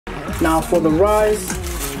Now for the rice,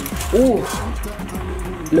 ooh,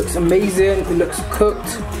 looks amazing, it looks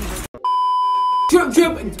cooked.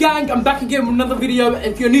 Drip gang, I'm back again with another video.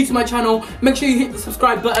 If you're new to my channel, make sure you hit the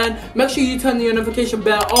subscribe button, make sure you turn the notification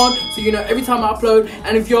bell on so you know every time I upload.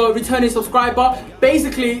 And if you're a returning subscriber,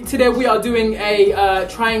 basically today we are doing a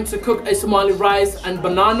trying to cook a Somali rice and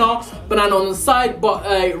banana on the side, but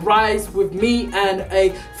a rice with meat and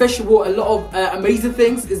a vegetable. A lot of amazing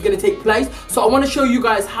things is going to take place. So I want to show you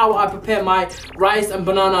guys how I prepare my rice and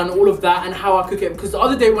banana and all of that, and how I cook it, because the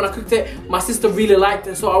other day when I cooked it, my sister really liked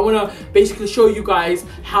it. So I want to basically show you guys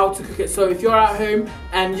how to cook it. So if you're at home,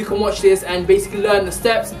 and you can watch this and basically learn the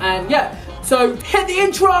steps, and yeah, so hit the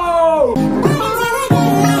intro.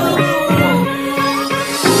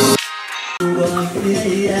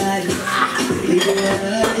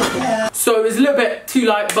 So it's a little bit too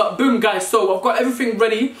light, but boom guys, so I've got everything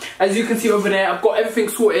ready. As you can see over there, I've got everything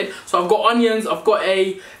sorted. So I've got onions, I've got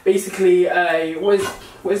basically a what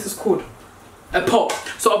is this called? A pot.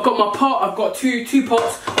 So I've got my pot, I've got two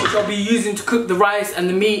pots which I'll be using to cook the rice and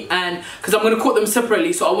the meat, and because I'm going to cook them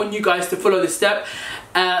separately, so I want you guys to follow this step.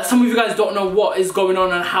 Some of you guys don't know what is going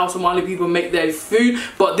on and how Somali people make their food,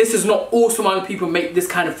 but this is not all Somali people make this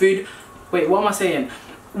kind of food. Wait, what am I saying?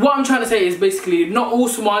 What I'm trying to say is basically not all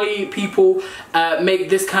Somali people make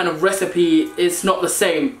this kind of recipe. It's not the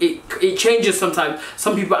same. It changes sometimes.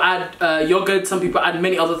 Some people add yogurt, some people add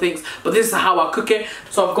many other things, but this is how I cook it.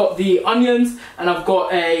 So I've got the onions and I've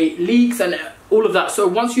got leeks and all of that. So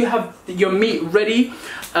once you have your meat ready,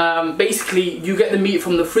 basically you get the meat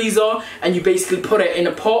from the freezer and you basically put it in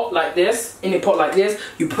a pot like this. You put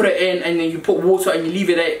it in and then you put water and you leave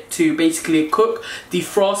it to basically cook,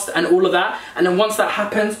 defrost and all of that. And then once that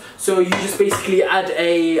happens, so you just basically add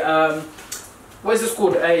what is this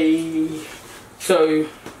called? So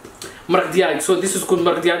maraq diag. So this is called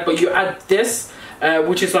maraq diag, but you add this,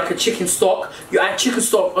 which is like a chicken stock. You add chicken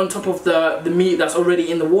stock on top of the meat that's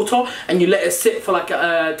already in the water, and you let it sit for like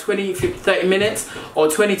 20 to 30 minutes or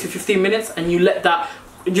 20 to 15 minutes, and you let that,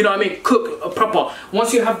 you know what I mean, cook proper.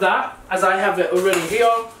 Once you have that, as I have it already here,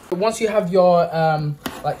 once you have your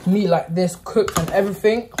like meat like this cooked and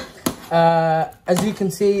everything, as you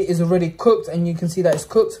can see is already cooked, and you can see that it's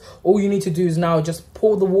cooked. All you need to do is now just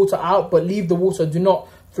pour the water out, but leave the water, do not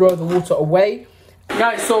throw the water away.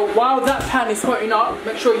 Guys, so while that pan is hotting up,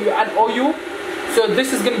 make sure you add oil. So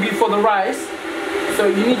this is going to be for the rice, so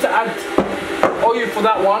you need to add oil for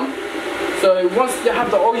that one. So once you have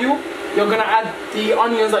the oil, you're going to add the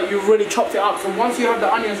onions that you've already chopped it up. So once you have the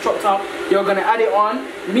onions chopped up, you're going to add it on.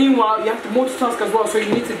 Meanwhile, you have to multitask as well. So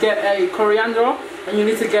you need to get a coriander, and you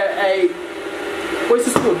need to get a, what is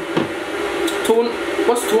this called? Tun.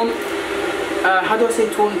 What's tun? How do I say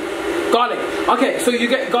tun? Garlic. Okay, so you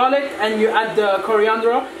get garlic and you add the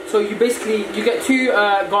coriander. So you get two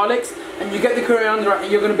garlics and you get the coriander,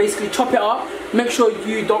 and you're going to basically chop it up. Make sure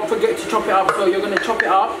you don't forget to chop it up. So you're going to chop it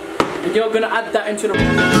up and you're going to add that into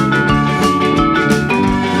the...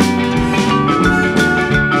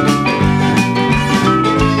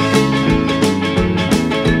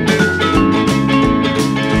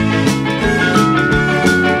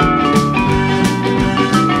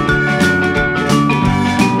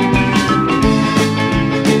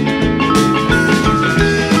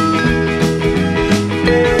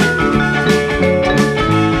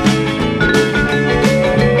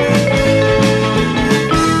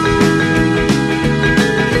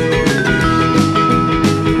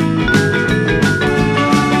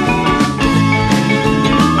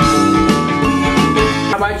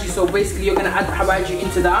 So basically you're going to add habaji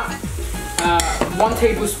into that. 1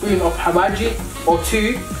 tablespoon of habaji or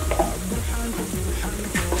 2.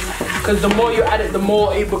 Because the more you add it, the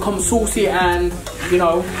more it becomes saucy, and you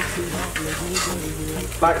know,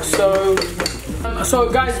 like so. So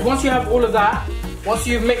guys, once you have all of that, once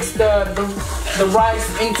you mix the rice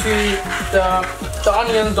into the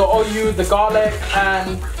onions, the oil, the garlic,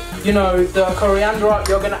 and you know, the coriander,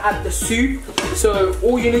 you're going to add the soup. So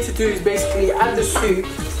all you need to do is basically add the soup.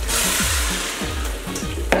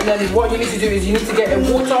 And then what you need to do is you need to get a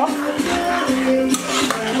water.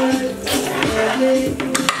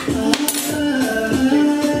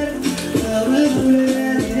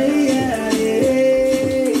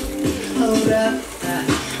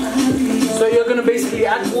 So you're going to basically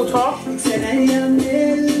add water.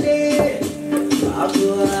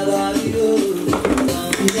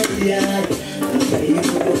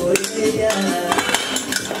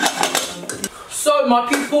 So my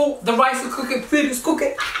people, the rice is cooking, food is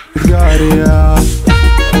cooking.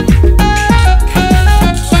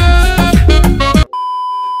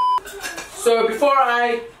 So before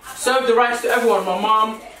I serve the rice to everyone, my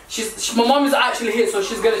mom, my mom is actually here, so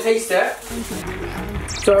she's gonna taste it.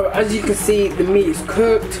 So as you can see, the meat is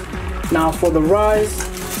cooked. Now for the rice.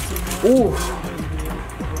 Ooh,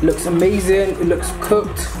 looks amazing. It looks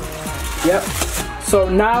cooked. Yep. So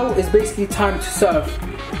now it's basically time to serve.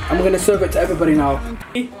 I'm gonna serve it to everybody now.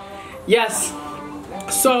 Yes.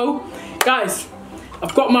 So, guys,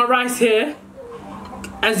 I've got my rice here.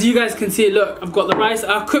 As you guys can see, look, I've got the rice.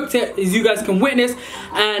 I cooked it, as you guys can witness,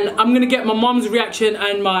 and I'm gonna get my mom's reaction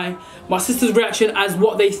and my sister's reaction as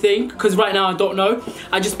what they think, because right now I don't know.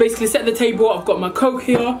 I just basically set the table. I've got my Coke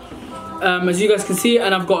here, as you guys can see,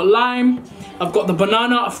 and I've got lime. I've got the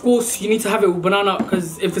banana. Of course, you need to have it with banana,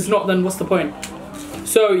 because if it's not, then what's the point?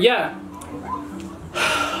 So yeah.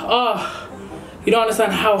 Oh, you don't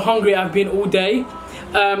understand how hungry I've been all day.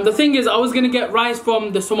 The thing is, I was gonna get rice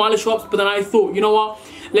from the Somali shops, but then I thought, you know what?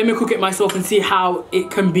 Let me cook it myself and see how it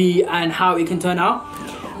can be and how it can turn out.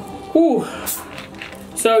 Ooh.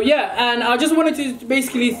 So yeah, and I just wanted to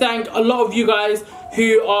basically thank a lot of you guys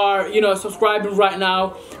who are, you know, subscribing right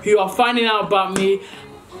now, who are finding out about me.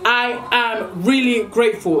 I am really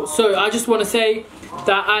grateful. So I just want to say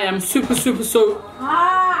that I am super so.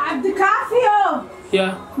 Akafi.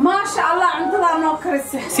 Yeah.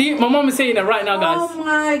 MashaAllah, see, my mom is saying it right now, guys. Oh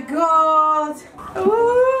my god.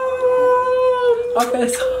 Okay.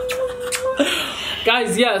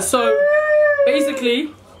 Guys, yeah, so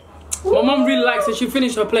basically, my mom really likes it. She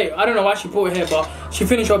finished her plate. I don't know why she put it here, but she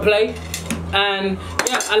finished her plate. And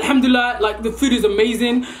yeah, alhamdulillah, like the food is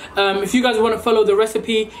amazing. If you guys want to follow the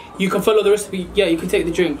recipe, you can follow the recipe. Yeah, you can take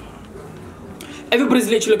the drink. Everybody's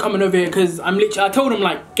literally coming over here because I told them,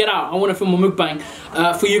 like, get out, I want to film a mukbang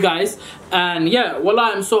for you guys. And yeah,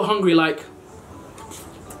 wallah, I'm so hungry, like,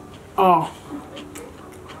 oh.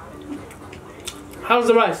 How's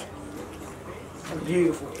the rice?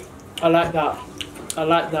 Beautiful. I like that. I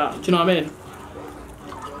like that. Do you know what I mean?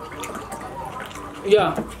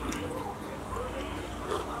 Yeah.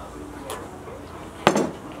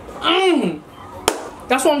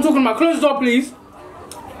 That's what I'm talking about. Close the door, please.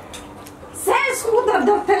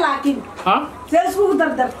 Huh?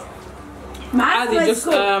 عادي, just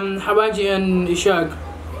حواجي and ishaq,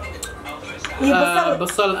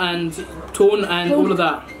 basal and tune and all of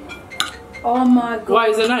that. Oh my god. Why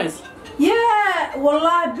is it nice? Yeah,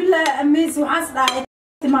 والله بالله amazing. وحاسة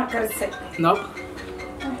ما كرسي. Nope.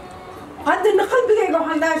 هذا اللي قلبي يقول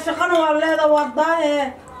حنا شقنا ولا هذا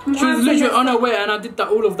وضاه. She was literally on her way, and I did that,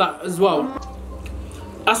 all of that as well.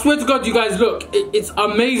 I swear to God, you guys, look, it's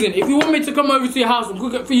amazing. If you want me to come over to your house and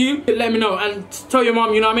cook it for you, let me know and tell your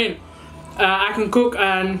mom, you know what I mean? I can cook,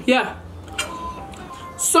 and yeah.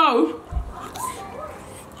 So,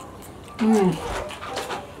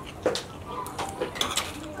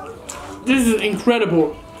 this is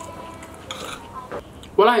incredible.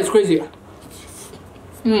 Wallah, it's crazy.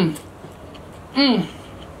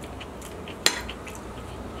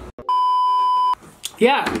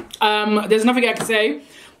 Yeah, there's nothing I can say.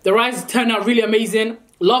 The rice turned out really amazing.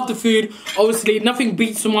 Love the food. Obviously, nothing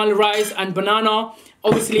beats Somali rice and banana.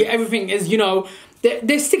 Obviously, everything is, you know,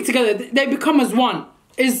 they stick together. They become as one.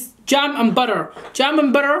 It's jam and butter. Jam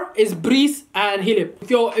and butter is bries and hilib.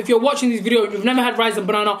 If you're watching this video and you've never had rice and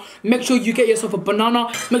banana, make sure you get yourself a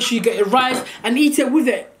banana. Make sure you get your rice and eat it with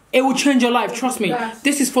it. It will change your life, trust me.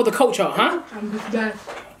 This is for the culture, huh?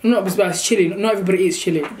 Not it's chili. Not everybody eats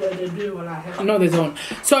chili. Yeah, they do. No, they don't.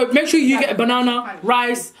 So make sure you get a banana,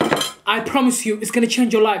 rice. I promise you, it's gonna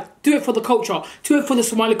change your life. Do it for the culture. Do it for the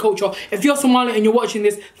Somali culture. If you're Somali and you're watching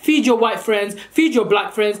this, feed your white friends, feed your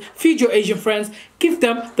black friends, feed your Asian friends. Give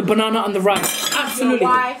them the banana and the rice. Absolutely.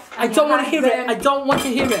 I don't want to hear it. I don't want to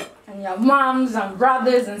hear it. And your moms and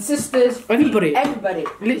brothers and sisters. Everybody. Everybody.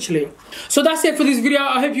 Literally. So that's it for this video.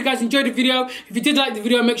 I hope you guys enjoyed the video. If you did like the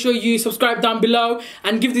video, make sure you subscribe down below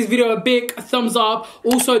and give this video a big thumbs up.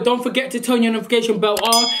 Also, don't forget to turn your notification bell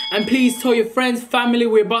on. And please tell your friends, family,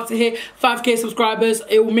 we're about to hit 5K subscribers.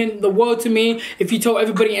 It will mean the world to me if you tell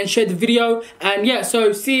everybody and share the video. And yeah,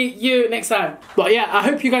 so see you next time. But yeah, I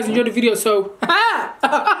hope you guys enjoyed the video. So,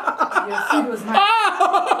 Your food was nice.